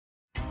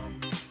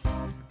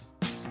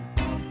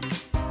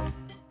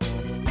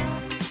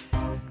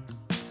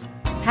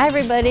Hi,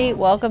 everybody.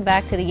 Welcome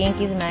back to the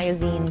Yankees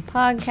Magazine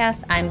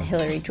podcast. I'm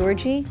Hillary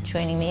Georgie.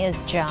 Joining me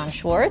is John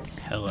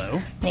Schwartz.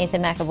 Hello.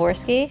 Nathan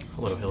Macavorski.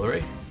 Hello,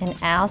 Hillary. And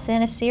Al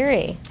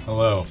Sanasiri.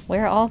 Hello.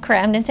 We're all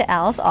crammed into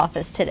Al's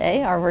office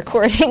today. Our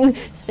recording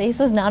space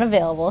was not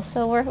available,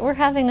 so we're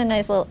having a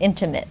nice little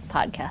intimate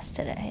podcast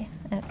today.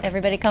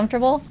 Everybody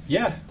comfortable?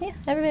 Yeah. Yeah,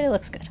 everybody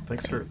looks good.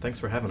 Thanks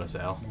for having us,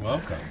 Al.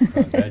 Welcome.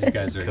 I'm glad you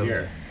guys are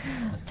here.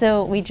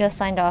 So we just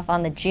signed off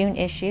on the June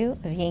issue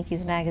of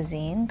Yankees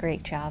Magazine.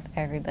 Great job,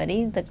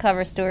 everybody. The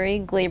cover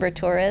story, Gleyber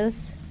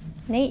Torres.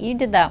 Nate, you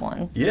did that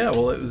one. Yeah,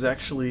 well, it was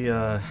actually,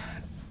 Al,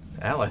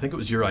 I think it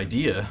was your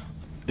idea.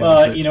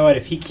 Well, you know what?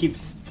 If he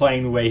keeps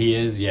playing the way he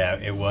is, yeah,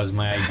 it was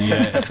my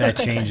idea. If that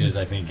changes,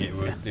 I think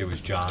it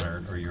was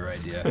John or your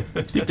idea.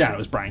 Deep down, it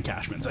was Brian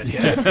Cashman's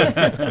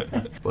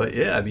idea. But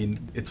yeah, I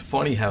mean, it's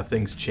funny how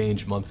things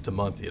change month to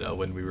month. You know,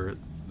 when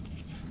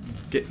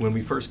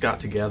we first got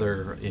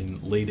together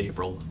in late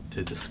April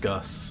to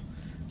discuss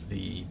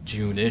the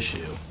June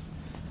issue,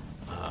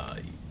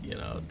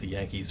 the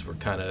Yankees were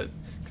kind of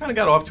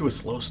got off to a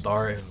slow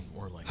start, and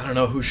we're like, I don't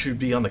know who should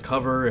be on the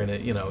cover, and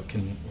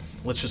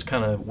let's just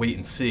kind of wait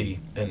and see.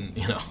 And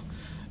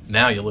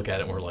now you look at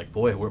it and we're like,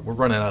 boy, we're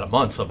running out of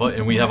months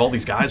and we have all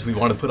these guys we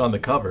want to put on the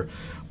cover.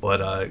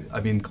 But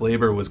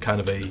Gleyber was kind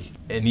of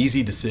an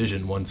easy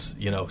decision once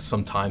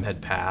some time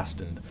had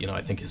passed, and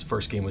I think his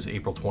first game was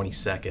April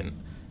 22nd.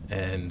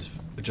 And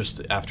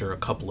just after a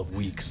couple of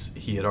weeks,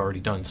 he had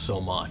already done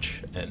so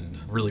much and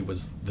really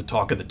was the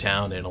talk of the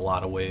town in a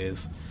lot of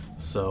ways.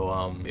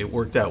 So it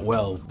worked out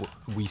well.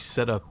 We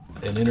set up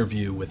an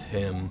interview with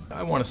him.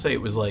 I want to say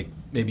it was like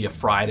maybe a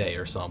Friday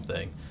or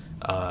something,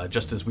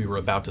 just as we were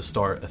about to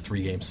start a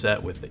 3-game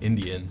set with the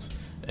Indians.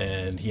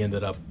 And he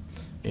ended up,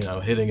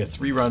 hitting a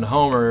 3-run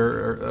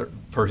homer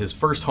for his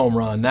first home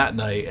run that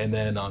night. And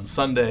then on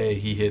Sunday,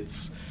 he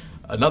hits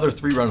another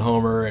 3-run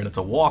homer, and it's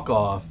a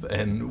walk-off,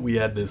 and we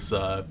had this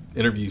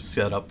interview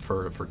set up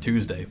for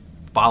Tuesday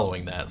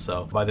following that.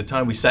 So by the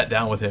time we sat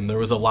down with him, there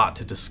was a lot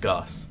to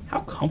discuss.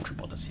 How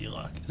comfortable does he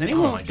look? Is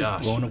anyone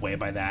just blown away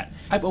by that?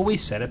 I've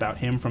always said about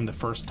him from the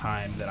first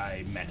time that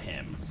I met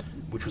him,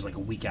 which was like a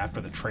week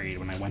after the trade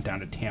when I went down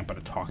to Tampa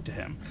to talk to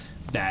him,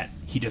 that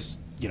he just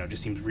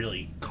seems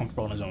really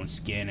comfortable in his own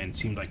skin and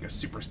seemed like a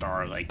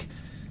superstar, like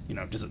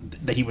just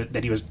that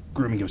he was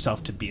grooming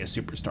himself to be a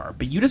superstar.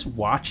 But you just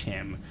watch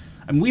him.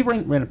 I mean, we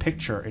ran a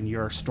picture in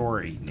your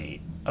story,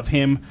 Nate, of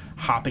him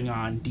hopping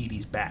on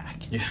Didi's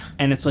back. Yeah.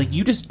 And it's like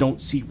you just don't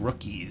see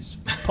rookies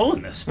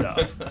pulling this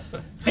stuff.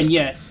 And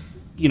yet,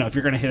 if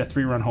you're going to hit a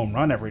 3-run home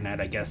run every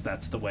night, I guess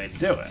that's the way to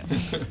do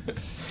it.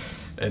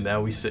 And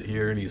now we sit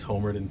here and he's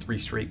homered in 3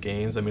 straight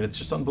games. I mean, it's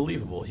just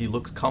unbelievable. He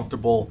looks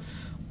comfortable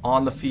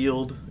on the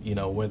field,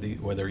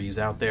 whether he's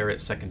out there at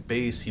second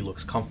base. He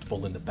looks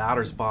comfortable in the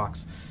batter's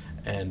box.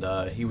 And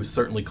he was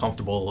certainly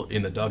comfortable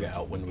in the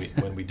dugout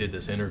when we did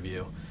this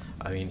interview.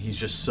 I mean, he's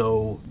just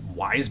so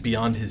wise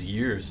beyond his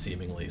years,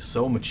 seemingly,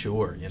 so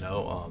mature.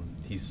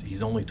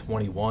 He's only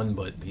 21,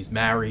 but he's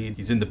married.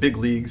 He's in the big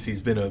leagues.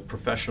 He's been a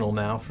professional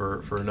now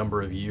for a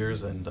number of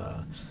years, and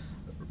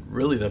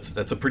really,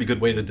 that's a pretty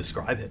good way to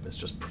describe him. It's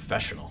just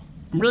professional.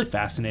 I'm really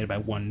fascinated by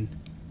one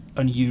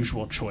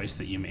unusual choice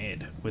that you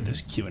made with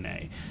this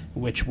Q&A,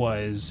 which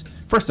was,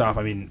 first off,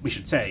 I mean, we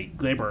should say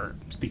Gleyber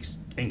speaks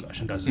English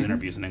and does his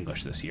interviews in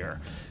English this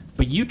year.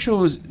 But you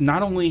chose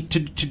not only to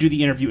do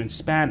the interview in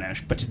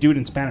Spanish, but to do it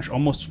in Spanish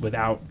almost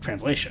without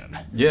translation.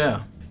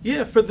 Yeah.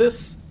 Yeah, for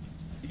this,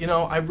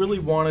 I really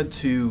wanted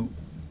to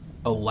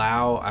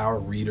allow our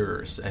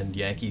readers and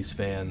Yankees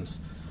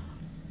fans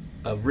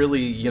a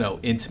really,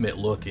 intimate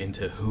look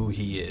into who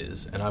he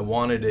is. And I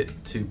wanted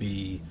it to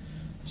be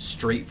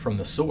straight from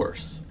the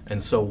source.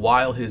 And so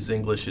while his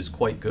English is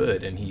quite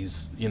good and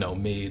he's,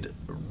 made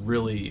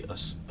really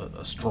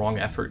a strong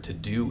effort to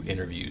do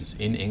interviews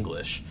in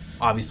English,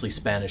 obviously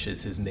Spanish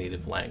is his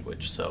native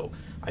language. So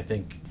I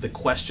think the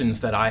questions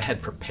that I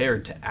had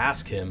prepared to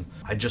ask him,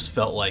 I just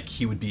felt like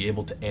he would be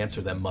able to answer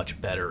them much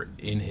better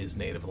in his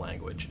native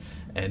language.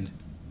 And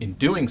in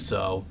doing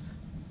so,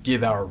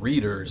 give our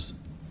readers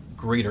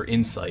greater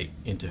insight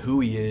into who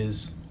he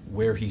is,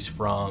 where he's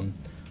from,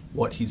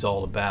 what he's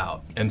all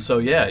about. And so,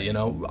 yeah,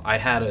 I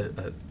had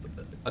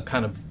a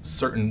kind of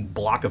certain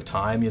block of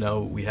time.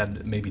 We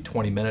had maybe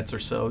 20 minutes or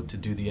so to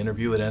do the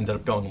interview. It ended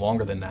up going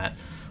longer than that.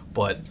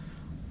 But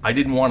I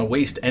didn't want to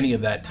waste any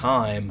of that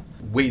time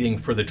waiting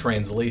for the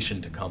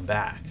translation to come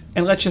back.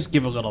 And let's just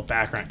give a little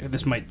background.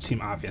 This might seem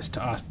obvious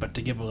to us, but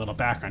to give a little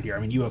background here, I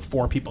mean, you have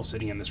 4 people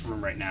sitting in this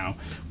room right now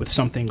with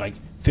something like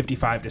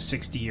 55 to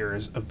 60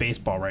 years of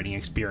baseball writing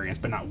experience,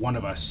 but not one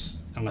of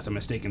us, unless I'm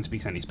mistaken,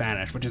 speaks any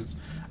Spanish, which is,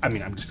 I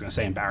mean, I'm just going to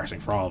say embarrassing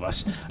for all of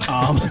us.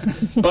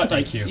 But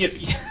like,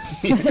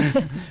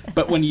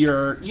 but when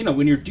you're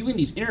doing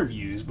these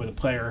interviews with a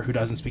player who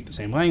doesn't speak the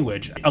same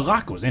language, a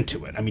lot goes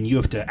into it. I mean, you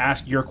have to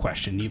ask your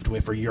question, you have to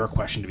wait for your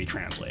question to be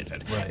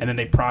translated, right. And then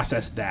they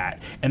process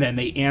that, and then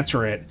they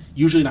answer it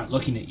usually not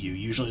looking at you,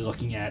 usually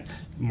looking at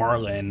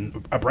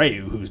Marlon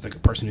Abreu, who's the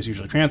person who's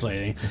usually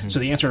translating. Mm-hmm. So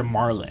they answer to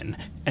Marlon,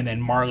 and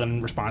then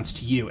Marlon responds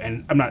to you.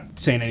 And I'm not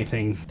saying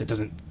anything that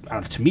doesn't,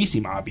 to me,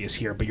 seem obvious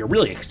here, but you're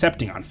really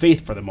accepting on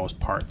faith for the most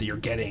part that you're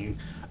getting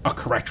a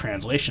correct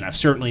translation. I've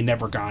certainly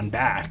never gone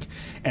back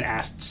and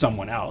asked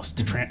someone else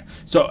to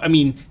So, I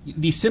mean,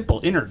 these simple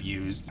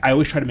interviews, I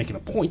always try to make it a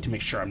point to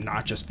make sure I'm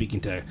not just speaking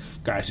to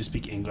guys who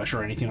speak English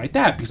or anything like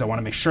that, because I want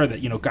to make sure that,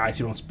 guys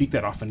who don't speak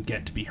that often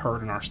get to be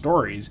heard in our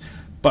stories.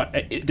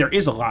 But there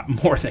is a lot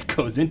more that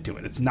goes into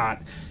it. It's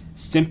not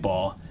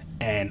simple,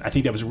 and I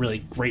think that was a really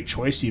great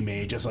choice you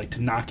made, just like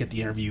to not get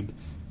the interview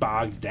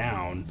bogged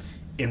down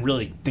and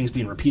really things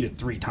being repeated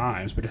 3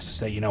 times, but just to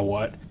say, you know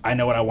what, I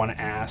know what I want to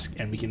ask,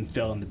 and we can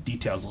fill in the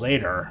details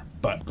later,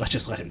 but let's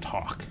just let him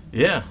talk.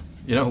 Yeah,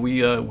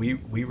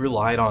 we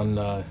relied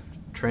on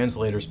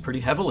translators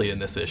pretty heavily in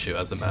this issue,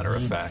 as a matter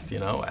of fact.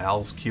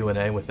 Al's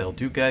Q&A with El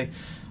Duque.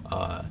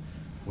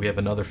 We have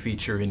another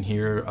feature in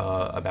here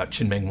about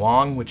Chien-Ming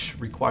Wang, which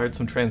required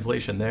some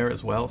translation there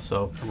as well.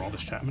 So Aroldis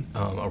Chapman.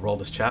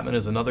 Aroldis Chapman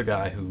is another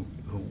guy who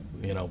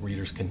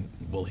readers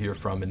will hear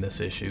from in this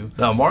issue.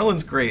 Now,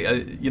 Marlon's great.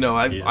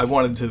 I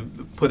wanted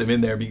to put him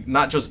in there,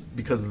 not just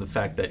because of the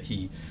fact that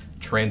he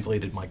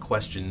translated my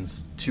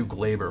questions to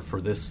Gleyber for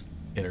this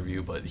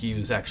interview, but he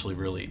was actually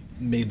really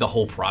made the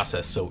whole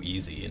process so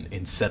easy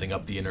in setting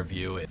up the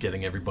interview and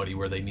getting everybody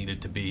where they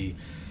needed to be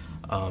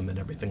and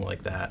everything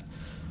like that.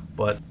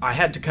 But I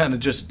had to kind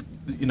of just,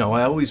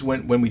 I always,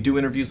 when we do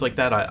interviews like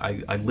that,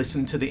 I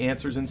listen to the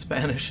answers in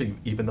Spanish,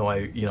 even though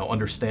I,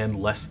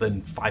 understand less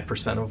than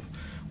 5% of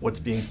what's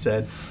being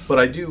said. Not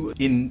I do,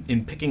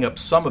 in picking up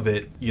some of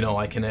it,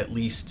 I can at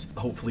least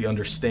hopefully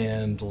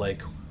understand,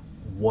 like,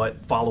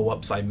 what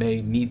follow-ups I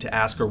may need to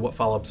ask or what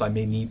follow-ups I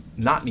may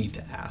not need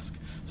to ask.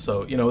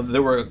 So,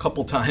 there were a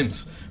couple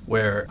times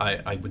where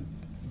I would,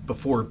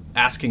 before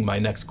asking my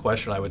next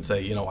question, I would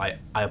say,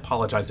 I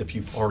apologize if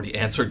you've already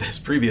answered this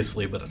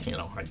previously, but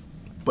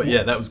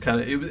that was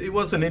kind of it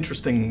was an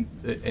interesting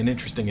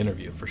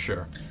interview for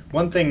sure.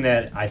 One thing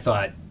that I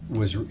thought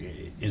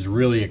is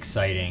really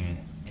exciting,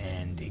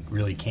 and it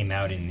really came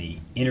out in the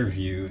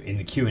interview, in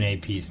the Q&A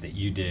piece that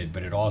you did,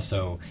 but it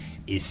also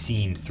is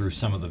seen through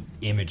some of the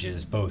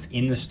images, both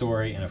in the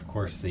story and, of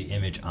course, the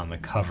image on the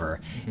cover.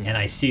 Mm-hmm. And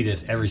I see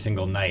this every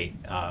single night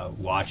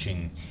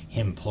watching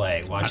him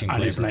play, watching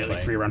on his nightly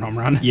 3-run home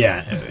run.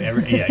 Yeah,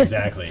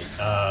 exactly.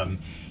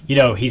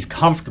 He's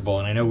comfortable,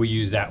 and I know we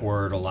used that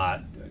word a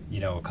lot,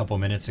 a couple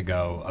minutes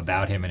ago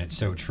about him, and it's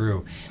so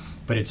true.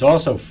 But it's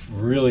also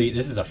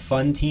this is a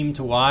fun team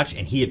to watch,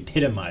 and he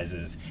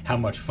epitomizes how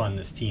much fun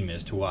this team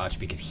is to watch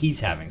because he's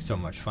having so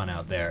much fun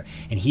out there,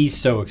 and he's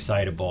so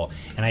excitable.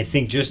 And I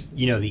think just,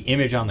 the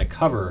image on the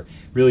cover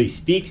really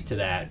speaks to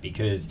that,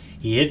 because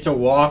he hits a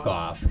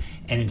walk-off,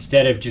 and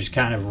instead of just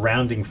kind of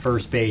rounding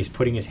first base,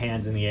 putting his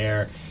hands in the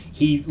air,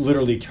 he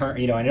literally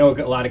turned, I know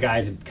a lot of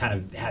guys have kind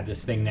of had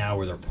this thing now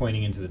where they're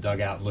pointing into the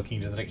dugout,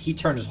 looking into he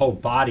turned his whole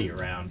body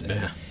around,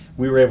 and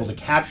we were able to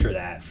capture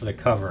that for the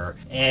cover.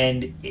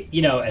 And,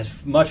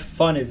 as much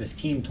fun as this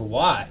team to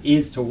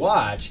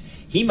watch,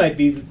 he might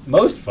be the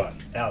most fun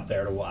out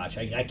there to watch.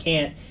 I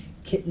can't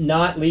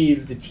not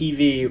leave the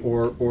TV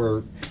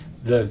or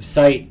the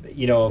sight,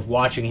 of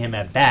watching him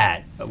at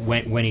bat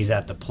when he's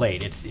at the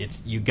plate.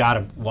 It's you got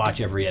to watch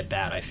every at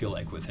bat, I feel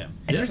like, with him.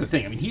 And here's the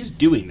thing. I mean, he's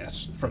doing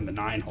this from the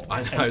 9 hole.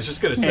 I was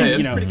just going to say,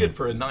 it's pretty good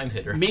for a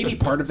 9-hitter. Maybe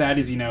part of that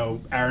is,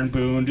 Aaron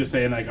Boone just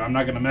saying, like, I'm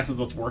not going to mess with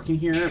what's working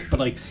here. But,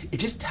 like, it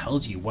just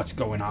tells you what's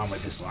going on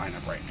with this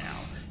lineup right now.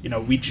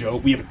 We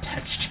joke, we have a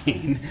text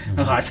chain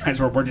a lot of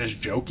times where we're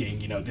just joking,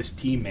 this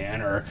team,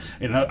 man, or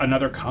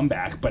another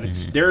comeback. But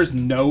there's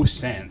no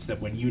sense that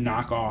when you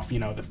knock off,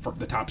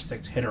 the top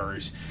 6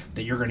 hitters,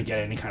 that you're going to get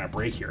any kind of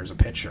break here as a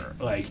pitcher.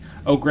 Like,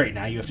 oh, great,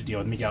 now you have to deal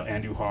with Miguel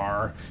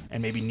Andujar and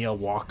maybe Neil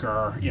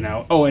Walker,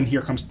 Oh, and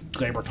here comes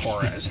Gleyber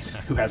Torres,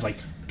 who has, like,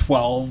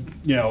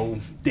 12,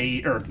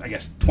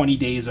 20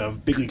 days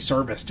of big league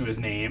service to his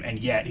name, and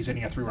yet he's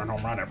hitting a 3-run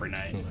home run every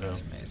night.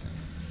 That's amazing.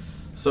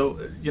 So,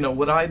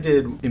 what I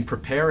did in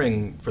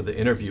preparing for the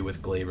interview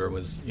with Gleyber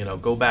was,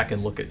 go back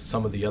and look at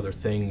some of the other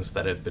things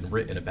that have been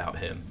written about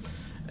him.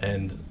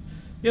 And,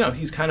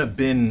 he's kind of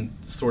been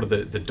sort of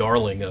the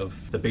darling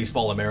of the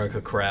Baseball America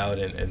crowd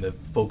and the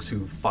folks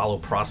who follow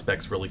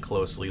prospects really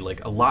closely.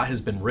 Like, a lot has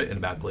been written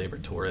about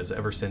Gleyber Torres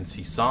ever since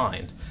he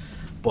signed.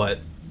 But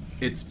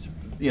it's,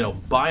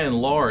 by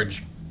and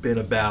large, been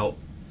about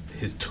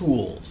his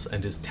tools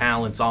and his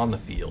talents on the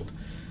field.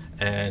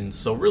 And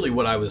so really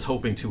what I was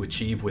hoping to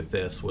achieve with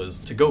this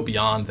was to go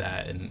beyond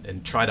that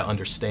and try to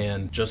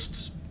understand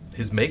just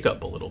his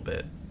makeup a little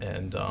bit.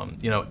 And,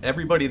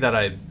 everybody that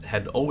I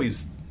had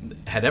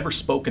ever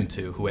spoken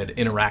to who had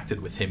interacted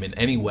with him in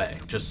any way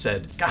just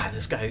said, God,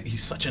 this guy,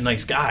 he's such a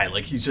nice guy.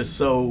 Like, he's just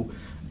so,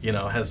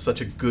 has such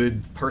a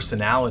good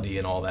personality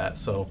and all that.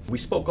 So we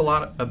spoke a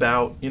lot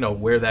about,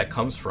 where that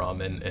comes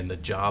from and the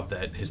job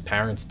that his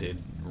parents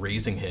did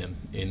raising him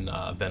in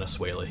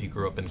Venezuela. He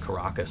grew up in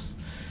Caracas.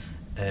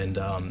 And,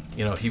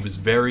 he was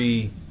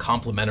very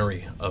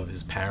complimentary of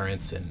his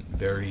parents and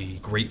very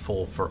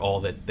grateful for all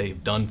that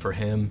they've done for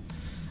him.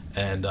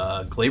 And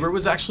Gleyber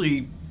was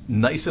actually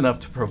nice enough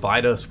to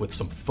provide us with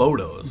some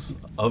photos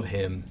of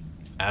him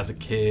as a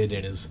kid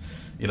in his,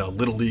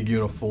 Little League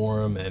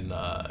uniform, and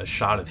a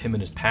shot of him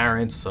and his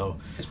parents. So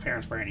his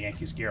parents wearing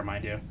Yankees gear,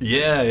 mind you.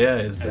 Yeah.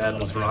 His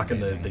dad was rocking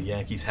the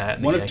Yankees hat.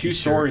 And one of two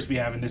stories we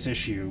have in this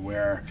issue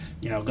where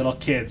little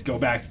kids go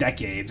back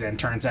decades and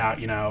turns out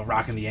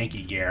rocking the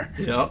Yankee gear.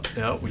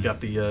 Yep. We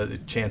got the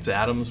Chance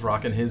Adams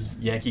rocking his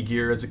Yankee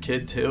gear as a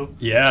kid too.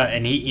 Yeah,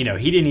 and he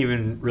didn't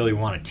even really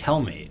want to tell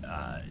me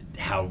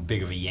how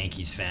big of a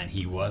Yankees fan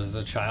he was as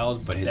a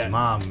child, but his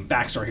mom...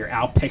 Backstory here,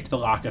 Al picked the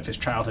lock of his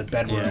childhood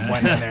bedroom and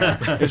went in there.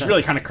 It was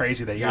really kind of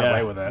crazy that he got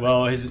away with it.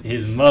 Well,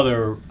 his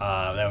mother,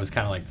 that was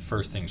kind of like the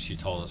first thing she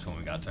told us when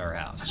we got to our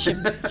house. She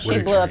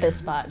blew up his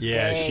spot.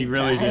 Yeah, she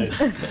really did.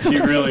 She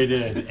really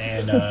did.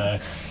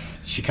 And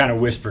she kind of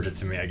whispered it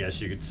to me, I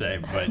guess you could say.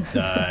 But,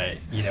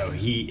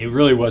 it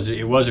really was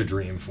a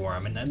dream for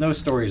him. And those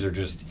stories are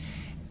just...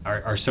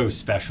 Are so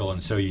special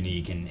and so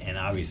unique, and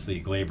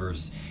obviously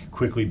Gleyber's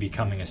quickly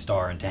becoming a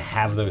star, and to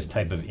have those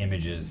type of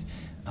images,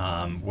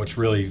 which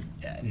really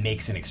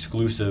makes an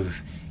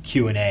exclusive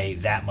Q&A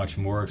that much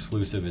more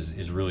exclusive,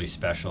 is really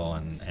special,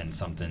 and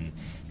something,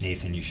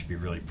 Nathan, you should be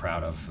really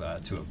proud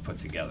of to have put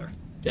together.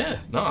 Yeah,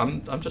 no,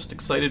 I'm just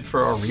excited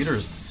for our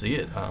readers to see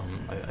it.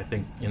 I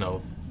think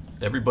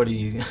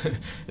everybody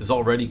is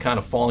already kind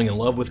of falling in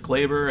love with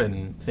Gleyber,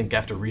 and I think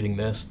after reading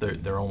this,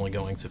 they're only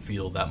going to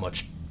feel that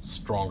much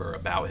stronger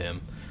about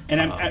him. And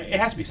it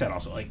has to be said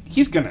also, like,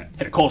 he's going to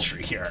hit a cold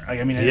streak here.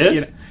 Like, I mean,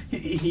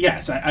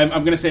 yes, I'm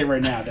going to say it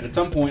right now that at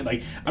some point,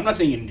 like, I'm not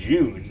saying in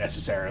June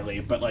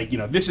necessarily, but, like,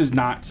 this is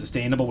not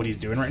sustainable what he's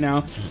doing right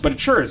now, but it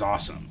sure is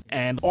awesome.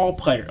 And all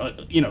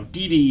players,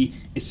 Didi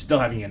is still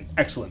having an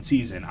excellent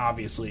season.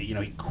 Obviously,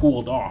 he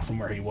cooled off from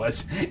where he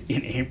was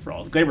in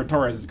April. Gleyber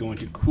Torres is going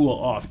to cool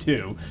off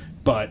too,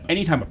 but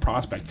anytime a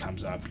prospect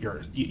comes up,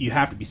 you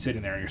have to be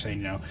sitting there and you're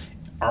saying,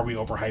 are we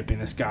overhyping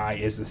this guy?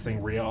 Is this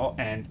thing real?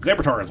 And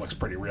Gleyber Torres looks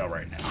pretty real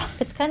right now.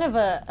 It's kind of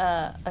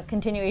a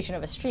continuation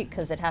of a streak,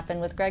 because it happened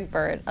with Greg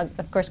Bird.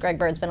 Of course, Greg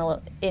Bird's been a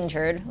little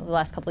injured the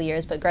last couple of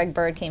years, but Greg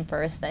Bird came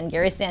first. Then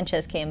Gary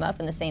Sanchez came up,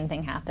 and the same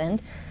thing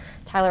happened.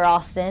 Tyler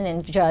Austin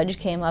and Judge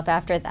came up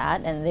after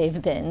that, and they've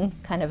been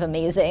kind of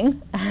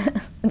amazing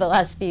the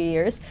last few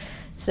years.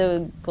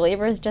 So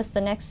Gleyber is just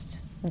the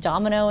next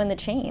domino in the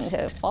chain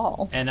to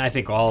fall. And I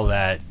think all of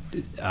that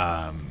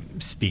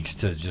speaks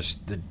to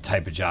just the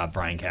type of job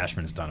Brian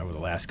Cashman's done over the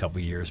last couple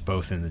of years,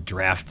 both in the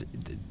draft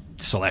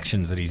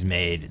selections that he's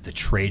made, the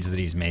trades that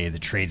he's made, the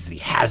trades that he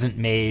hasn't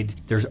made.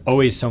 There's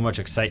always so much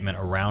excitement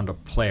around a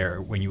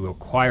player when you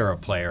acquire a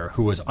player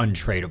who was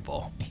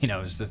untradeable.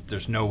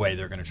 There's no way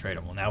they're going to trade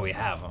him. Well, now we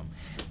have him.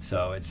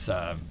 So it's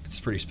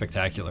pretty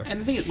spectacular.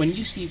 And the thing is, when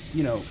you see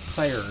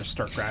players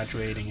start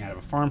graduating out of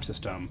a farm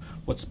system,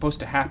 what's supposed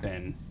to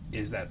happen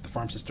is that the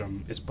farm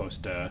system is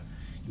supposed to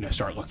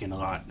start looking a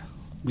lot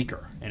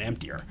weaker and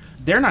emptier.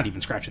 They're not even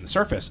scratching the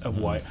surface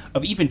of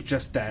of even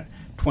just that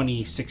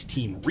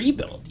 2016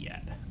 rebuild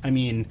yet. I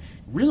mean,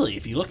 really,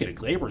 if you look at it,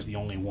 Gleyber's the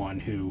only one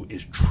who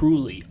is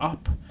truly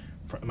up.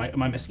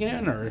 Am I missing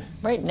it? Or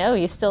right? No,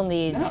 you still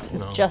need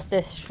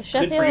Justice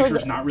Sheffield. Clint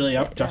Frazier's not really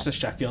up. Justice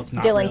Sheffield's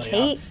not Dylan really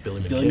Tate. up.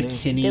 Billy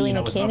McKinney. Billy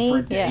was up McKinney, for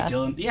a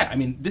day. yeah. I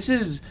mean,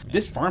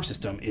 this farm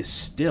system is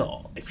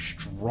still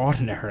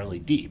extraordinarily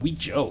deep. We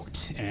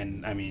joked,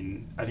 and I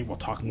mean, I think we'll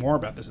talk more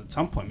about this at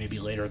some point, maybe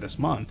later this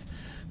month.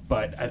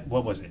 But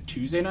what was it,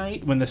 Tuesday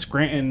night, when the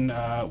Scranton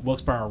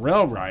Wilkes-Barre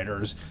Rail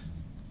Riders,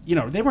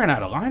 they ran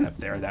out of lineup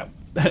there that,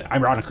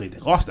 ironically, they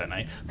lost that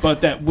night,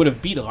 but that would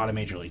have beat a lot of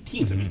major league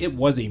teams. I mean, it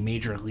was a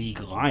major league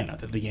lineup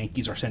that the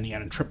Yankees are sending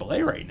out in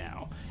AAA right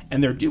now.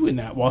 And they're doing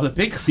that while the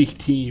big league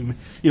team,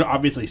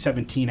 obviously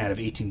 17 out of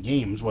 18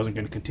 games wasn't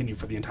going to continue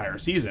for the entire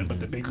season, but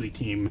the big league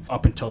team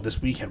up until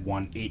this week had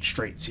won 8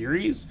 straight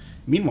series.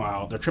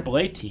 Meanwhile, their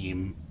AAA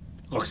team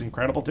looks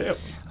incredible too.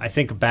 I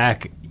think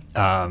back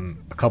a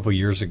couple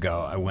years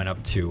ago, I went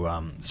up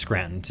to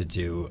Scranton to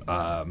do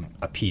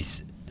a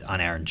piece on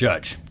Aaron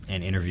Judge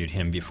and interviewed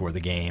him before the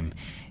game,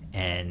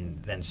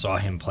 and then saw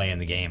him play in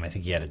the game. I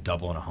think he had a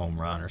double and a home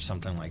run or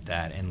something like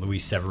that. And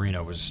Luis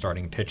Severino was a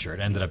starting pitcher. It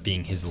ended up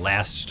being his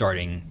last start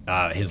in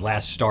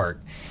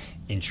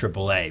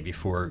AAA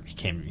before he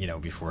came,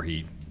 before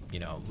he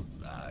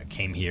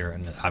came here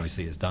and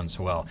obviously has done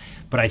so well.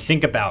 But I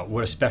think about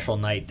what a special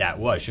night that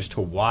was, just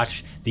to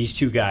watch these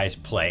two guys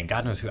play. And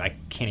God knows who, I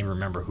can't even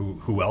remember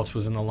who else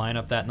was in the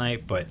lineup that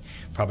night, but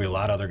probably a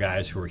lot of other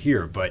guys who were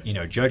here. But,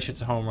 Judge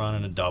hits a home run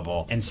and a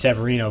double, and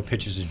Severino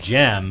pitches a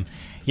gem,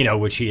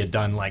 which he had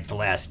done like the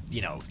last,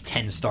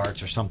 10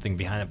 starts or something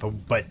behind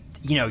it. But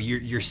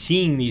you're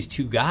seeing these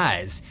two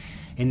guys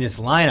in this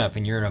lineup,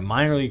 and you're in a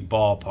minor league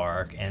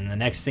ballpark, and the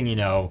next thing you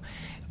know,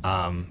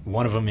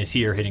 one of them is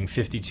here hitting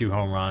 52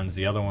 home runs.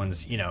 The other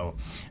one's,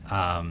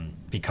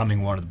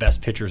 becoming one of the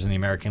best pitchers in the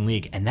American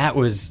League. And that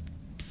was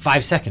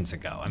 5 seconds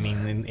ago. I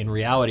mean, in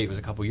reality, it was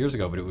a couple years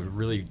ago, but it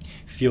literally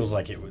feels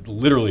like it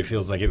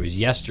was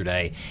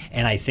yesterday.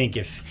 And I think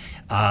if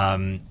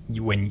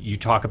when you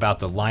talk about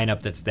the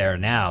lineup that's there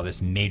now,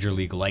 this major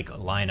league-like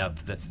lineup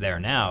that's there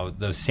now,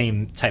 those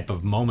same type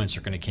of moments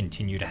are going to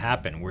continue to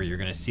happen, where you're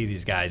going to see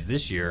these guys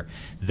this year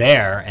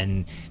there,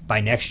 and by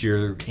next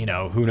year,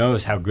 who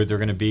knows how good they're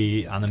going to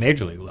be on the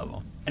major league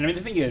level. And I mean,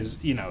 the thing is,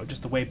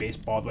 just the way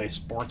baseball, the way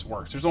sports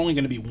works, there's only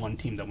going to be one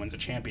team that wins a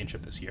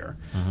championship this year.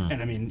 Mm-hmm. And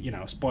I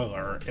mean,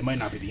 spoiler, it might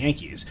not be the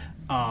Yankees.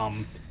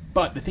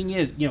 But the thing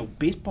is,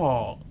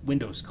 baseball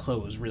windows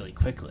close really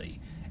quickly.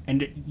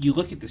 And you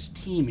look at this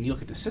team and you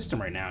look at the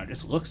system right now, it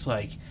just looks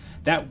like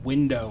that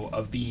window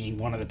of being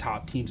one of the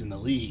top teams in the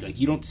league, like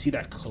you don't see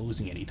that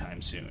closing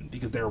anytime soon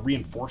because there are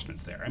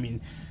reinforcements there. I mean,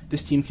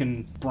 this team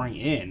can bring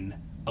in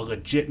a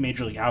legit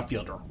major league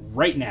outfielder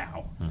right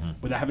now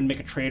without having to make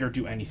a trade or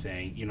do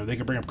anything. They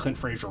could bring up Clint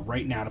Frazier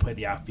right now to play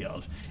the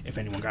outfield if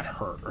anyone got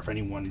hurt or if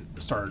anyone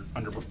started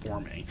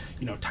underperforming.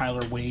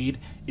 Tyler Wade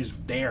is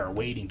there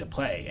waiting to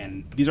play.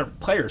 And these are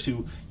players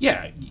who, you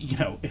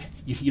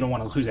don't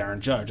want to lose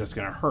Aaron Judge. That's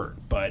going to hurt.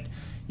 But,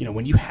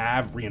 when you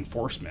have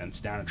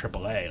reinforcements down in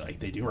AAA like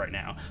they do right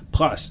now,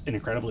 plus an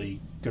incredibly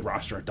good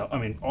roster,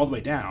 all the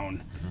way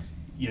down,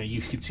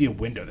 you could see a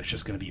window that's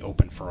just going to be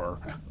open for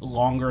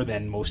longer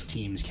than most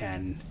teams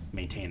can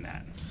maintain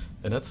that.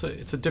 And it's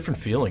a different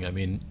feeling. I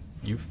mean,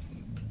 you've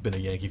been a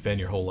Yankee fan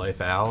your whole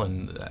life, Al,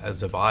 and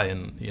as have I.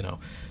 And,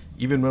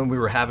 even when we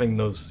were having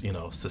those,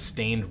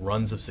 sustained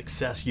runs of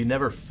success, you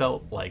never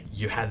felt like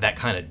you had that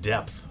kind of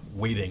depth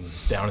waiting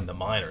down in the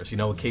minors.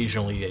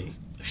 Occasionally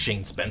a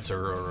Shane Spencer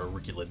or a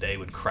Ricky Leday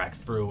would crack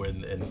through.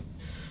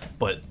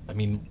 But, I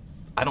mean,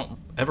 I don't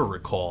ever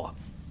recall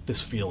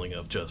this feeling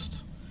of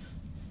just,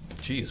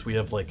 geez, we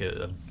have like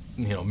a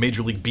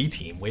Major League B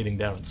team waiting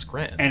down in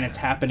Scranton. And it's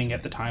happening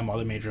at the time while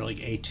the Major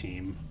League A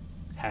team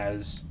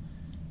has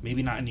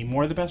maybe not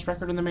anymore the best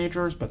record in the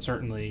majors, but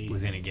certainly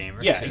within a game.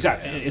 Yeah,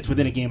 exactly. Yeah. It's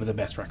within a game of the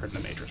best record in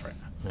the majors right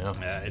now.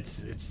 Yeah,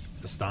 it's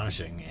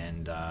astonishing,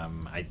 and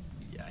I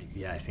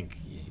think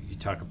you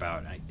talk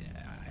about.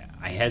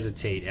 I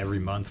hesitate every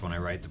month when I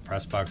write the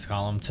press box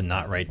column to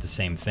not write the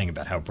same thing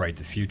about how bright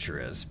the future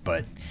is,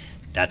 but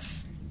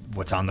that's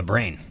what's on the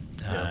brain.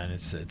 And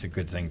it's a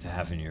good thing to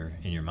have in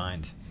your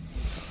mind.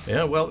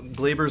 Yeah, well,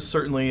 Gleyber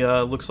certainly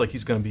looks like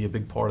he's going to be a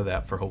big part of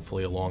that for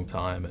hopefully a long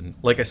time. And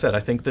like I said, I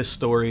think this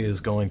story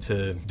is going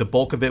to, the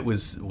bulk of it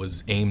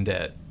was aimed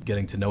at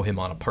getting to know him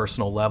on a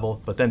personal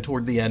level. But then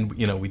toward the end,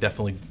 we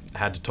definitely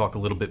had to talk a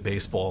little bit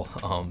baseball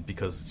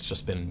because it's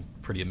just been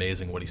pretty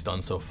amazing what he's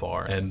done so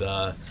far. And,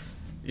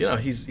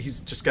 he's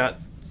just got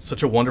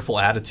such a wonderful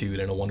attitude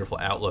and a wonderful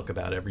outlook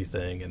about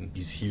everything, and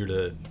he's here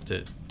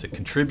to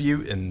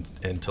contribute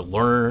and to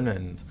learn,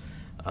 and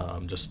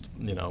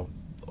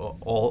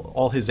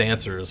all his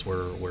answers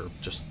were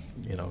just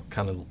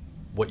kind of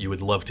what you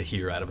would love to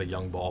hear out of a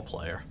young ball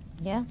player.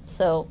 Yeah,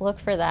 so look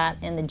for that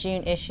in the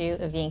June issue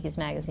of Yankees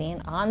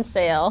Magazine, on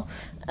sale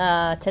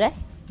today,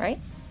 right?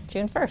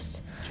 June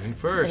 1st. June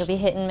 1st. It'll be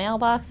hitting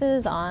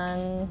mailboxes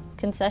on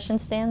concession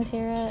stands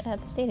here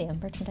at the stadium,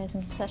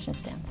 merchandising concession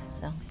stands.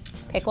 So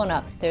pick one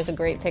up. There's a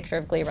great picture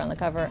of Gleyber on the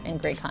cover and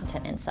great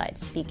content inside.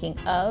 Speaking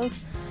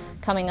of,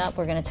 coming up,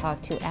 we're going to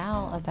talk to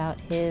Al about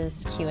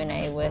his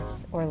Q&A with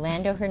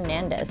Orlando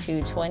Hernandez,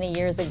 who 20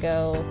 years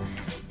ago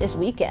this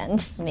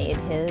weekend made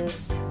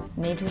his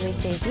Major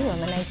League debut on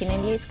the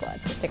 1998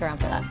 squad. So stick around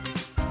for that.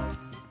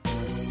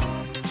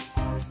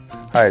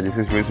 Hi, this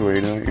is Luis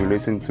Moreno. You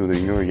listen to the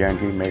New York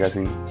Yankee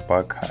Magazine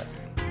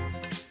podcast.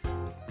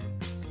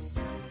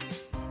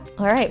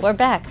 All right, we're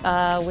back.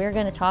 We're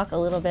going to talk a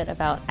little bit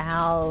about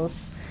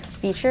Al's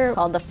feature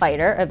called The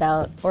Fighter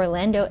about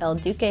Orlando El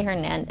Duque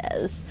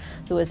Hernandez,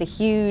 who was a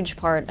huge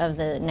part of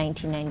the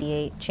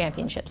 1998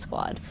 championship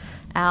squad.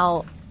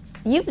 Al,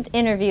 you've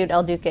interviewed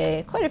El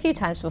Duque quite a few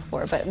times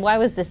before, but why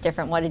was this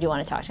different? Why did you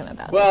want to talk to him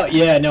about Well,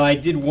 I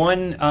did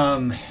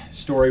one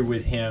story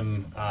with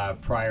him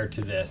prior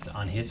to this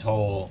on his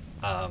whole,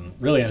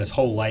 really on his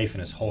whole life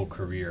and his whole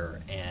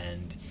career,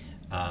 and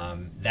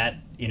that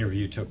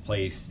interview took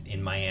place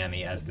in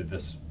Miami, as did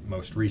this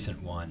most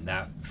recent one.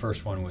 That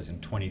first one was in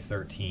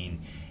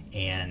 2013,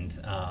 and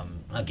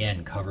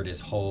again covered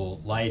his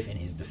whole life and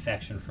his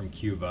defection from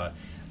Cuba,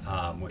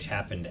 which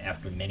happened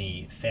after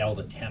many failed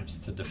attempts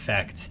to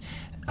defect,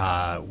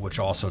 which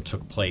also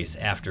took place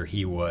after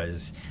he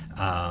was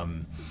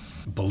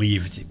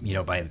believed,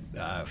 by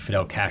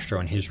Fidel Castro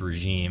and his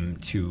regime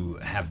to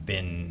have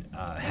been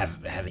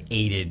have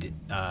aided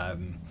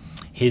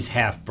his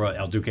half-brother,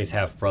 El Duque's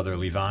half-brother,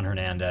 Livan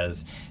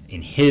Hernandez,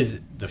 in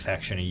his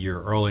defection a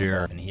year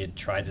earlier. And he had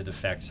tried to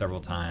defect several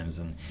times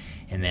and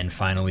then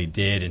finally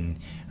did, and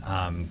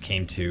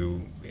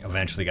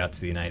eventually got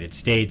to the United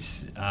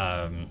States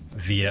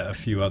via a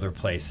few other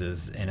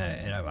places. And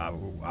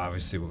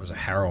obviously it was a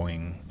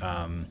harrowing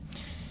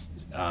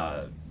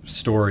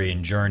story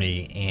and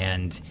journey.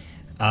 And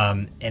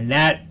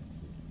that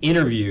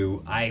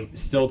interview, I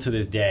still to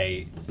this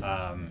day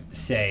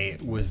say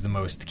was the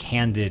most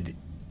candid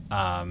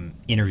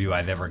interview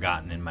I've ever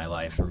gotten in my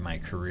life or my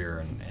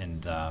career,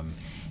 and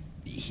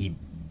he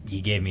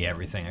gave me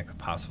everything I could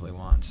possibly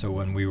want. So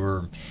when we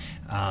were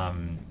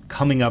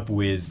coming up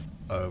with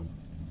a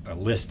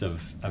list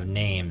of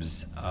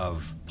names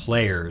of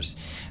players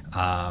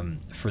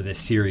for this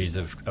series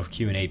of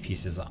Q&A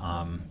pieces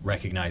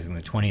recognizing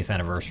the 20th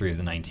anniversary of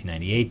the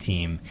 1998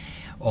 team,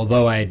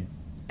 although I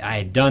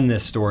had done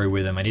this story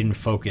with him, I didn't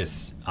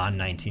focus on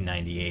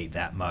 1998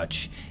 that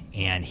much,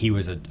 and he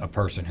was a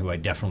person who I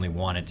definitely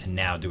wanted to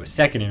now do a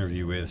second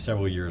interview with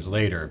several years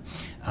later,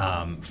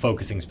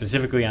 focusing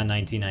specifically on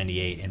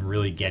 1998 and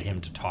really get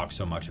him to talk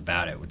so much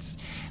about it.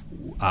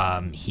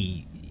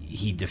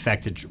 He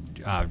defected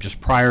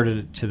just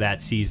prior to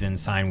that season,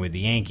 signed with the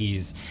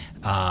Yankees,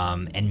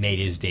 and made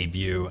his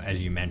debut,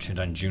 as you mentioned,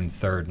 on June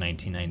 3rd,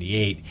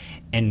 1998,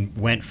 and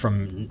went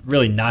from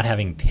really not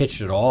having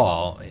pitched at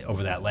all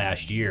over that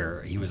last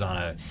year. He was on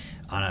a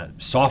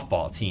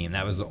softball team.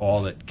 That was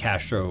all that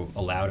Castro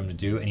allowed him to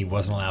do, and he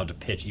wasn't allowed to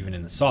pitch even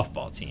in the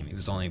softball team. He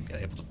was only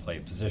able to play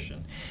a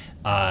position.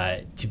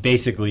 To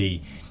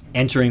basically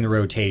entering the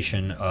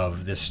rotation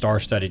of this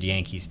star-studded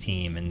Yankees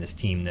team, and this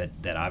team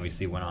that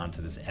obviously went on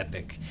to this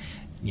epic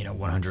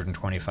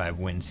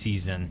 125-win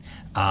season,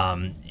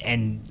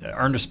 and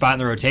earned a spot in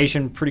the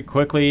rotation pretty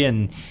quickly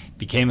and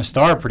became a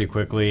star pretty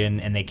quickly,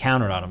 and they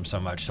counted on him so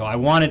much. So I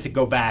wanted to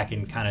go back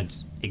and kind of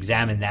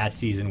examine that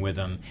season with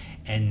him,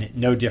 and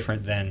no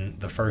different than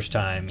the first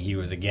time, he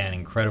was, again,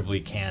 incredibly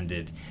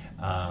candid,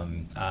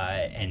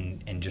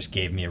 and just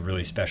gave me a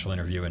really special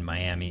interview in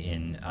Miami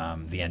in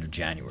the end of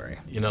January.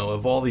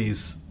 Of all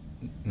these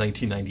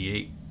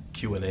 1998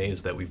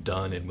 Q&As that we've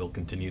done and will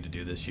continue to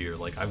do this year,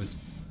 I was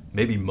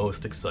maybe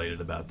most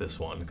excited about this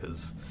one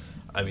because,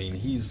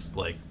 he's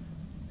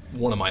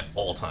one of my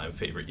all-time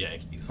favorite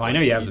Yankees. Well, I know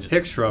you have the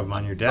picture of him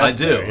on your desk. I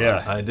do. There,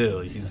 yeah, I do.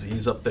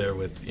 He's up there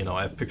with,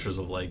 I have pictures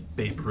of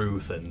Babe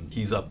Ruth, and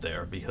he's up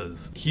there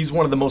because he's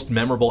one of the most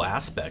memorable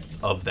aspects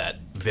of that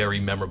very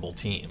memorable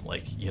team.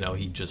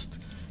 He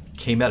just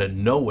came out of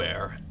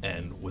nowhere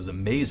and was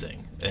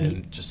amazing,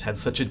 and just had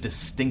such a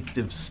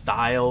distinctive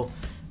style.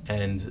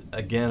 And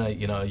again,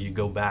 you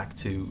go back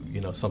to,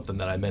 something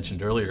that I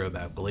mentioned earlier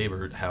about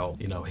Gleyber, how,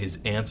 his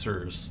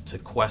answers to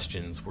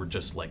questions were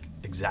just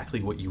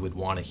exactly what you would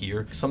want to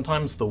hear.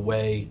 Sometimes the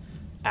way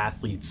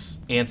athletes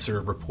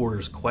answer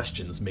reporters'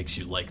 questions makes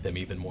you like them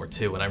even more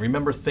too. And I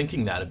remember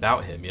thinking that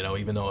about him,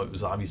 even though it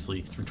was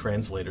obviously through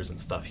translators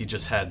and stuff, he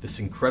just had this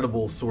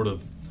incredible sort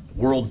of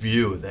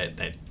worldview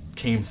that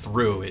came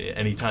through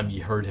anytime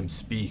you heard him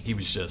speak. He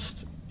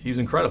was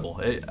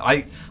incredible.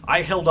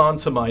 I held on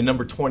to my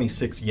number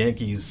 26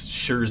 Yankees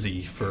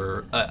jersey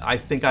for, I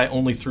think I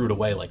only threw it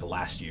away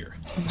last year.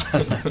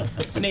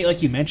 But Nate,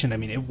 like you mentioned,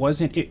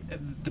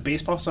 the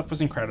baseball stuff was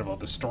incredible.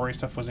 The story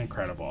stuff was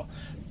incredible.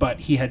 But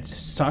he had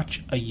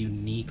such a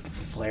unique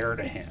flair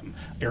to him.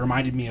 It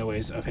reminded me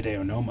always of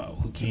Hideo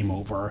Nomo, who came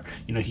over.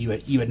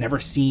 You had never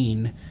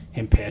seen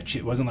him pitch.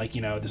 It wasn't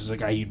this is a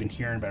guy you'd been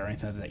hearing about or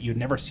anything like that. You had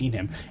never seen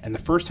him. And the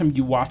first time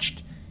you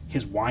watched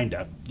his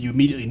windup, you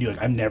immediately knew,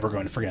 I'm never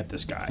going to forget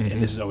this guy,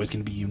 and this is always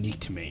going to be unique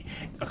to me.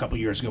 A couple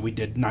years ago, we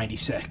did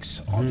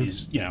 96, all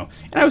these, and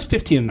I was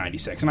 15 in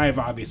 96, and I have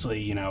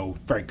obviously,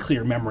 very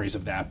clear memories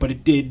of that, but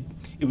it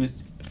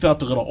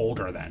felt a little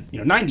older then.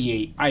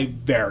 98, I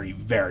very,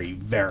 very,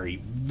 very,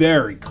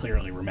 very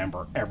clearly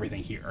remember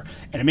everything here,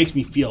 and it makes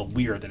me feel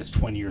weird that it's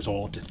 20 years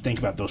old to think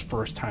about those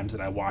first times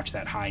that I watched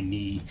that high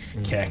knee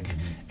kick,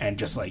 and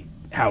just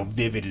how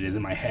vivid it is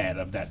in my head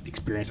of that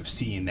experience of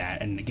seeing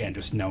that, and again,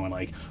 just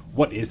knowing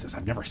what is this?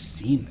 I've never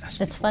seen this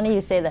before. It's funny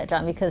you say that,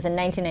 John, because in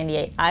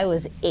 1998 I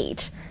was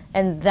 8,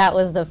 and that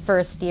was the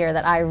first year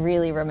that I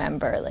really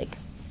remember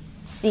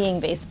seeing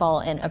baseball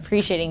and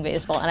appreciating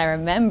baseball. And I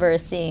remember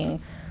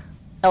seeing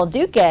El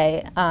Duque.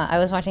 I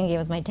was watching a game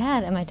with my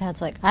dad, and my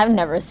dad's like, I've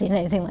never seen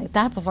anything like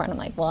that before. And I'm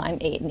like, well, I'm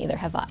 8, neither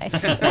have I.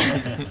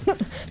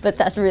 But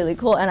that's really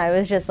cool. And I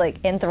was just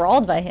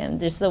enthralled by him.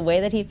 Just the way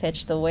that he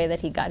pitched, the way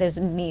that he got his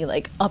knee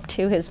up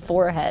to his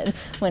forehead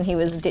when he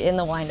was in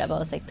the windup. I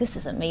was like, this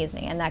is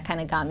amazing. And that kind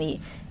of got me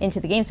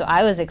into the game. So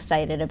I was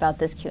excited about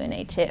this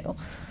Q&A too.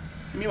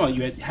 Meanwhile,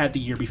 you had the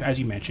year before, as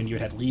you mentioned, you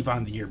had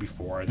Levon the year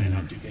before, and then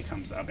El Duque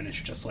comes up, and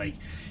it's just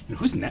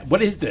who's in that?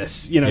 What is this?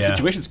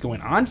 Situation's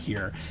going on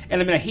here.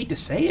 And I hate to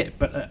say it,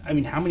 but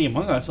how many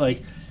among us, I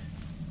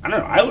don't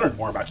know, I learned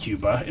more about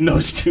Cuba in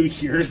those 2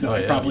 years than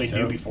I probably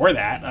knew before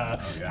that.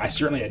 I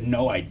certainly had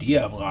no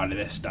idea of a lot of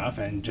this stuff,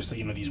 and just,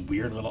 these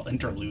weird little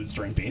interludes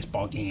during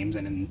baseball games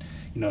and in,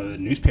 the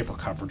newspaper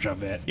coverage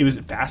of it. It was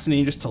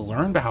fascinating just to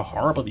learn about how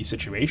horrible these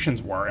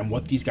situations were and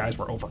what these guys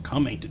were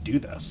overcoming to do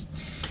this.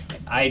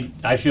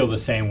 I feel the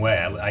same way.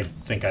 I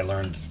think I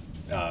learned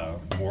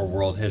more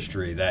world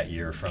history that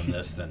year from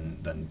this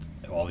than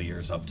all the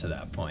years up to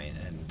that point.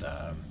 And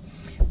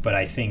but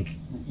I think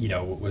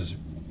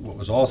what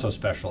was also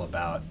special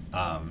about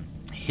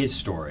his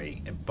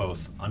story,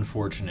 both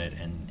unfortunate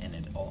and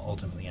it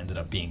ultimately ended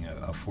up being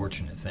a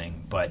fortunate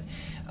thing. But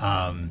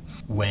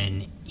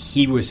when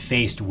he was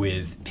faced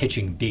with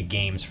pitching big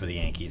games for the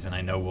Yankees, and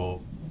I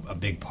know a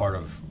big part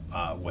of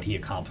what he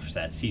accomplished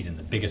that season.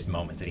 The biggest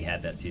moment that he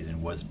had that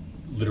season was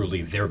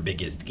literally their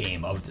biggest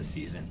game of the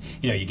season.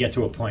 You get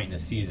to a point in a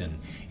season,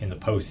 in the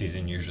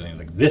postseason usually, it's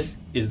like, this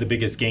is the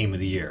biggest game of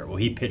the year. Well,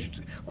 he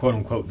pitched, quote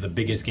unquote, the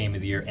biggest game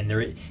of the year, and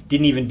there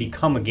didn't even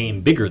become a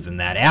game bigger than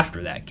that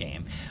after that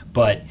game.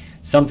 But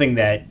something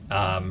that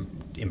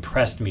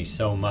impressed me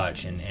so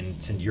much, and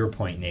to your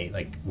point, Nate,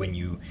 like when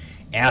you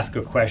ask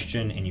a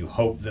question and you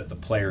hope that the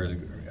players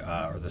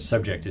or the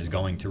subject is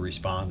going to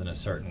respond in a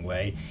certain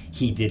way,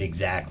 he did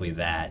exactly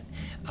that.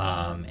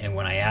 And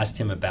when I asked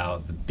him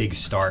about the big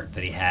start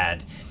that he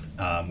had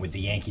with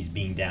the Yankees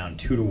being down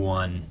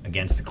 2-1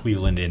 against the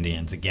Cleveland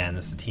Indians, again,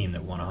 this is a team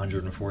that won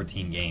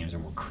 114 games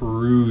and were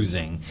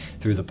cruising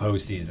through the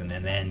postseason,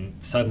 and then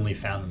suddenly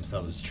found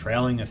themselves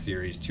trailing a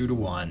series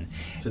 2-1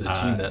 to the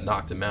team that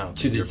knocked him out.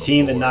 To the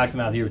team that knocked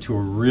him out the year, to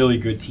a really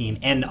good team,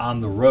 and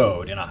on the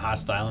road in a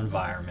hostile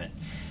environment.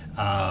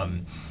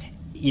 And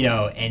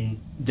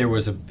there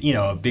was a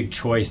big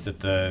choice that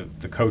the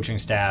coaching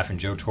staff and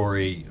Joe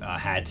Torre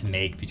had to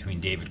make between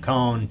David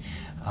Cone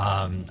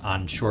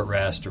on short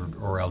rest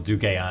or El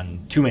Duque on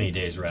too many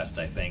days rest,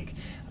 I think.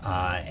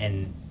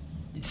 And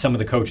some of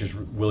the coaches,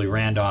 Willie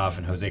Randolph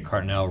and Jose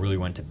Cardenal, really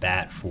went to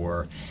bat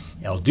for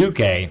El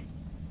Duque.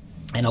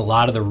 And a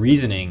lot of the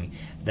reasoning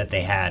that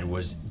they had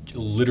was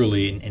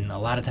literally, and a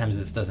lot of times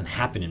this doesn't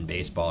happen in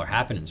baseball or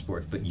happen in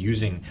sports, but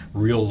using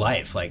real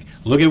life. Like,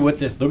 look at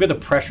the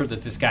pressure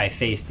that this guy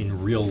faced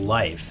in real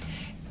life.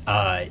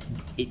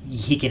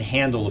 He can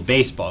handle a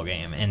baseball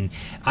game. And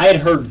I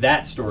had heard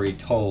that story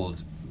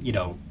told,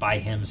 by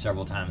him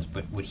several times,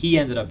 but what he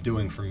ended up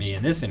doing for me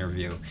in this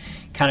interview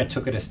kind of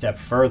took it a step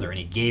further, and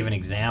he gave an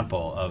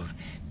example of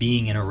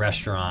being in a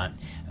restaurant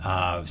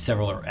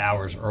several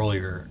hours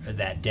earlier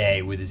that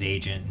day with his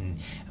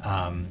agent,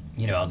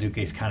 and El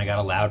Duque's kind of got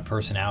a loud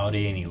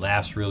personality, and he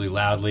laughs really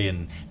loudly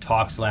and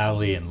talks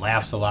loudly and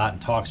laughs a lot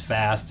and talks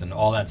fast and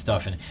all that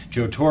stuff, and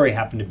Joe Torre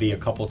happened to be a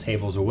couple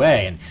tables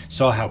away and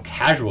saw how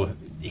casual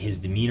his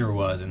demeanor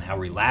was and how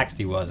relaxed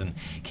he was, and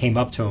came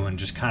up to him and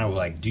just kind of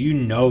like, do you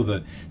know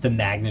the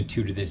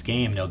magnitude of this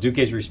game? And El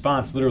Duque's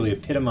response literally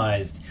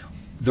epitomized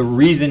the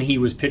reason he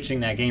was pitching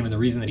that game, and the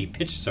reason that he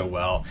pitched so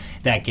well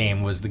that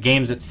game was the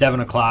game's at 7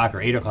 o'clock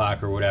or 8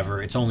 o'clock or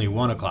whatever. It's only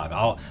 1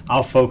 o'clock.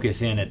 I'll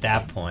focus in at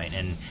that point,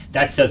 and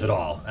that says it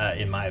all,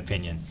 in my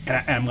opinion.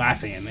 And I'm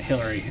laughing, and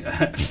Hillary,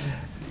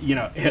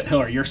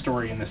 Hillary, your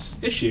story in this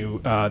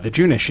issue, the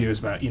June issue, is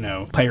about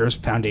players'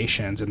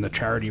 foundations and the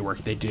charity work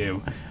they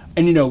do,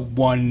 and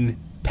one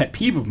pet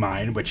peeve of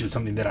mine, which is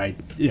something that I,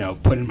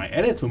 put in my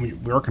edits when we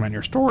were working on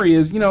your story,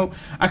 is,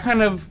 I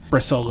kind of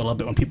bristle a little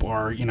bit when people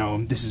are,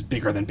 this is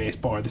bigger than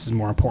baseball, or this is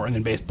more important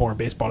than baseball, or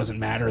baseball doesn't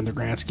matter in the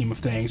grand scheme of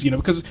things,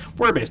 because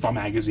we're a baseball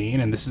magazine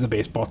and this is a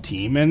baseball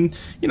team, and,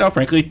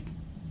 frankly,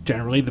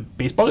 generally the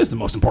baseball is the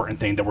most important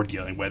thing that we're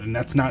dealing with, and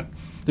there's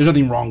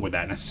nothing wrong with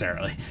that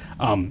necessarily.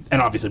 And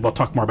obviously we'll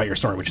talk more about your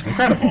story, which is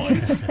incredible.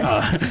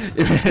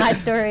 And, my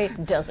story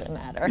doesn't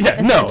matter.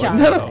 Yeah, no,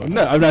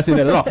 I'm not saying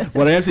that at all.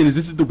 What I am saying is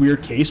this is the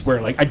weird case where,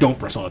 I don't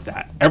bristle at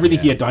that. Everything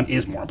he had done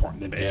is more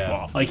important than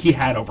baseball. Yeah. He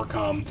had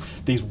overcome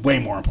things way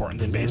more important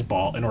than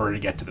baseball in order to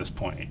get to this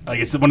point.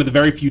 It's one of the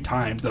very few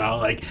times that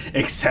I'll,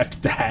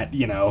 accept that,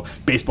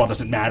 baseball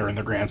doesn't matter in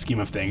the grand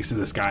scheme of things to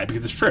this guy,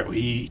 because it's true.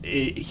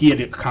 He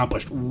had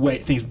accomplished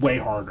things way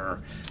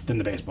harder than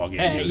the baseball game.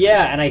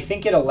 And I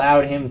think it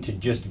allowed him to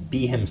just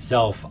be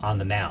himself on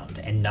the mound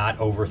and not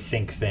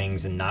overthink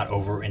things and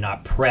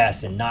not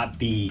press and not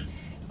be,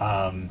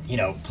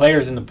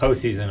 players in the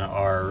postseason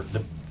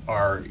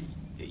are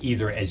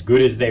either as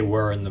good as they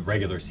were in the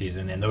regular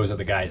season, and those are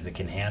the guys that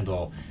can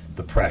handle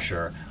the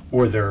pressure,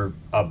 or they're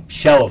a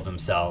shell of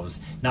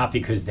themselves, not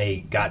because they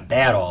got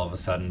bad all of a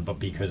sudden, but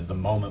because the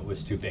moment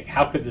was too big.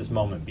 How could this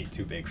moment be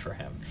too big for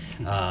him?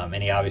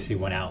 And he obviously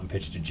went out and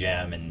pitched a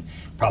gem and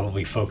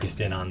probably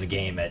focused in on the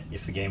game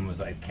if the game was,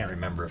 I can't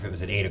remember if it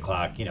was at 8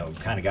 o'clock,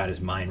 kind of got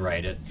his mind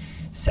right at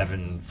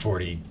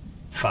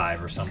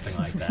 7:45 or something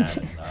like that.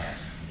 And,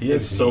 he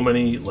has so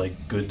many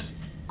good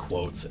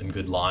quotes and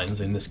good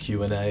lines in this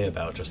Q&A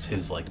about just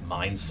his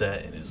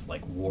mindset and his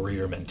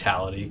warrior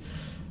mentality.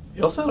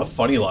 He also had a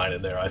funny line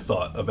in there, I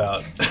thought,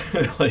 about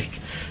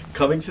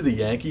coming to the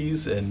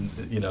Yankees, and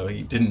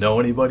he didn't know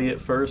anybody at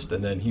first,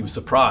 and then he was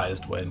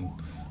surprised when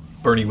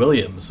Bernie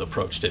Williams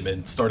approached him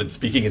and started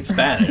speaking in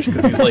Spanish,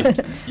 because he's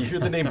you hear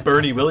the name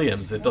Bernie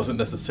Williams, it doesn't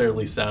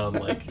necessarily sound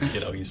like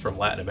he's from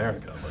Latin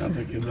America. Sounds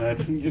like he's a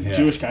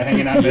Jewish guy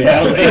hanging out in the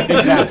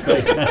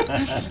Exactly.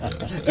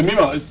 And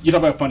meanwhile, you talk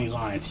about funny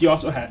lines. He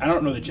also had, I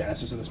don't know the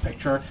genesis of this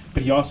picture,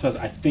 but he also has,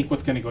 I think,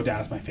 what's going to go down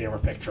as my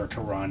favorite picture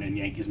to run in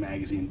Yankees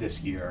magazine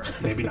this year,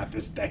 maybe not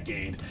this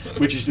decade,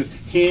 which is just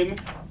him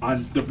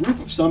on the roof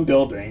of some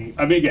building.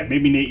 I mean, again,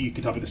 maybe Nate, you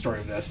can tell me the story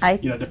of this.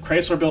 The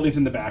Chrysler Building's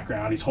in the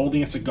background. He's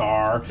holding a cigar.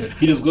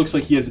 He just looks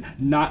like he has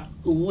not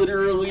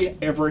literally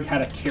ever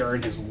had a care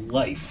in his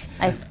life.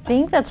 I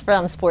think that's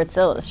from Sports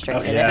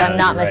Illustrated, if I'm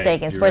not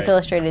mistaken. Sports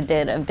Illustrated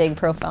did a big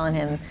profile on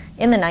him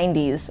in the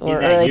 90s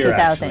or early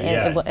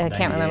 2000s. I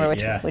can't remember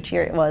which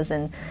year it was,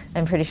 and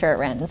I'm pretty sure it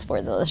ran in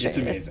Sports Illustrated.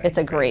 It's amazing. It's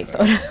a great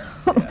photo.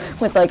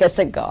 with like a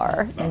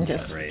cigar and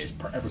That's just great.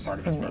 Every part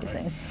of it's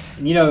amazing.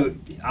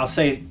 And, I'll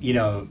say,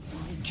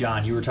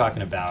 John, you were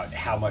talking about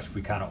how much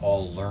we kind of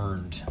all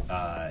learned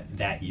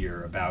that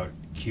year about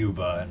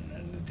Cuba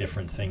and the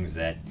different thing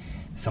that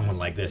someone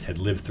like this had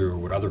lived through, or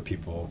what other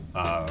people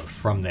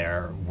from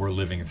there were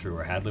living through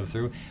or had lived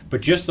through.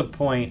 But just the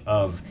point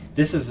of,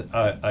 this is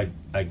a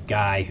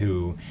guy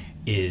who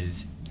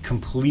is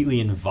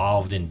completely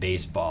involved in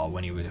baseball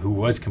who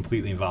was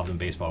completely involved in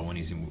baseball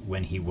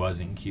when he was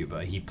in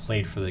Cuba. He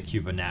played for the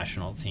Cuba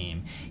national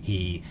team.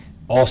 He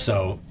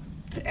also,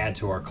 to add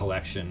to our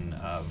collection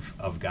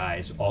of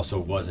guys, also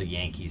was a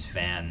Yankees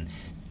fan.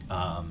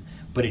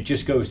 But it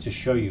just goes to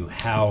show you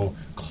how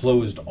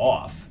closed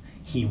off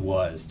he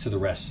was to the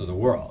rest of the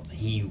world.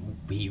 He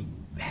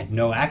had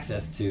no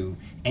access to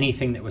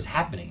anything that was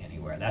happening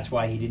anywhere. That's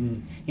why he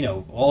didn't,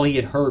 all he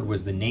had heard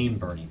was the name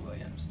Bernie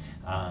Williams.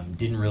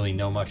 Didn't really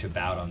know much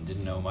about him,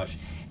 didn't know much.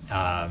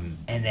 And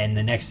then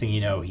the next thing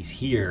you know, he's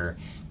here,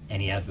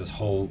 and he has this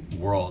whole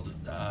world,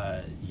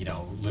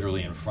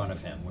 literally in front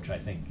of him, which I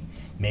think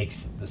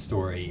makes the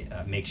story,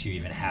 makes you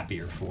even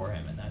happier for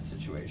him in that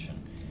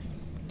situation.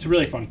 It's a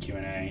really fun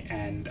Q&A,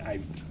 and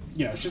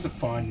it's just a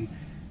fun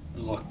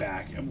look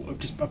back,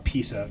 just a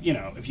piece of,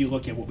 if you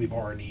look at what we've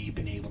already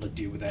been able to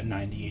do with that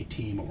 98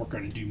 team, what we're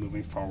going to do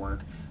moving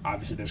forward,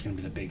 obviously there's going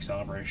to be the big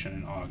celebration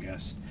in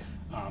August.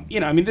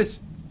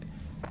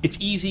 It's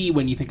easy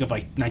when you think of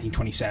like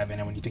 1927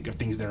 and when you think of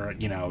things that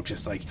are,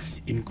 just like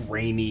in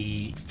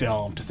grainy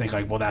film to think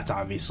like, well, that's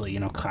obviously,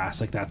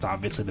 classic, that's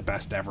obviously the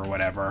best ever,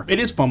 whatever. It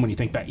is fun when you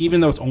think back, even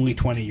though it's only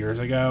 20 years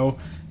ago,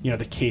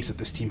 the case that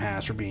this team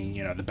has for being,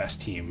 the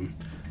best team,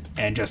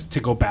 and just to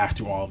go back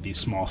through all of these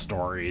small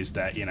stories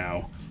that,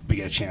 we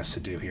get a chance to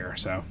do here.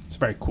 So it's a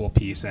very cool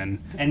piece. And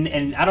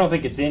I don't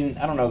think it's in,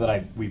 I don't know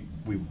that we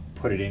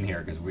put it in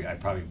here because I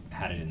probably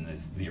had it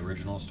in the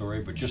original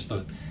story, but just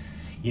the,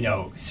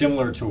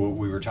 similar to what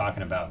we were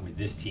talking about with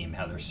this team,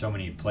 how there's so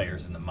many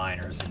players in the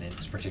minors, and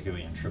it's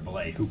particularly in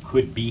AAA, who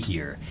could be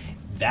here.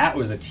 That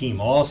was a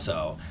team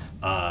also.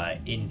 I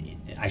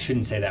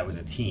shouldn't say that was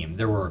a team.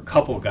 There were a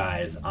couple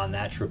guys on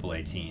that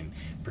AAA team,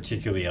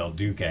 particularly El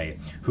Duque,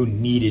 who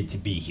needed to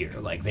be here.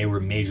 Like, they were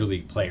major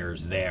league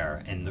players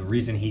there. And the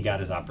reason he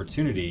got his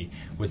opportunity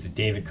was that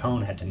David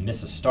Cone had to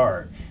miss a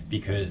start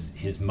because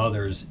his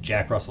mother's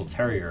Jack Russell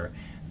Terrier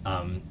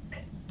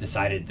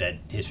decided that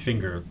his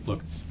finger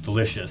looked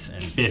delicious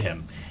and bit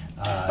him.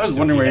 I was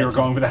wondering where you were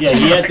going with that. Yeah,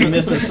 he had to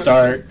miss a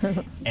start,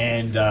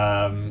 and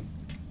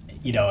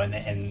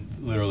and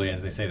literally,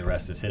 as they say, the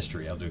rest is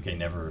history. El Duque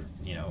never,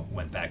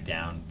 went back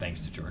down thanks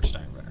to George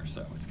Steinbrenner.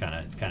 So it's kind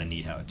of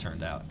neat how it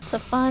turned out. It's a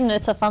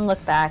fun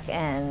look back,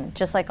 and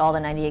just like all the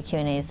 98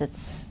 Q&As,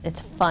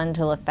 it's fun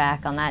to look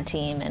back on that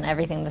team and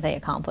everything that they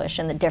accomplished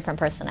and the different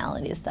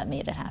personalities that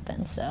made it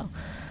happen. So.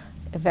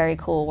 Very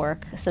cool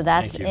work. So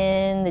that's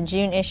in the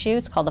June issue.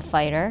 It's called The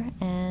Fighter,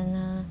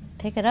 and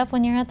pick it up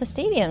when you're at the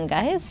stadium,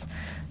 guys.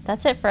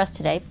 That's it for us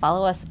today.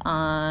 Follow us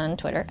on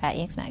Twitter at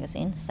Yanks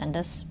Magazine. Send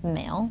us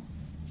email.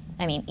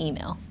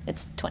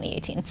 It's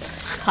 2018.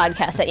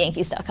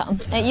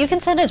 podcast@yankees.com. And you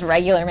can send us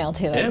regular mail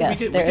too, I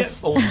guess. We get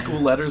old school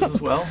letters as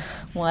well.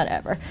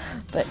 Whatever.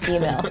 But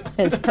email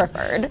is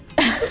preferred.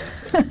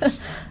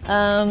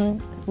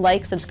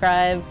 Like,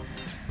 subscribe,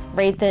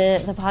 rate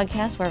the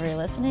podcast wherever you're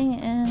listening,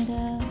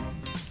 and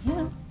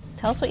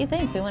tell us what you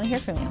think. We want to hear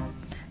from you.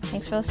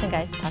 Thanks for listening,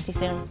 guys. Talk to you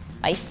soon.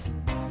 Bye.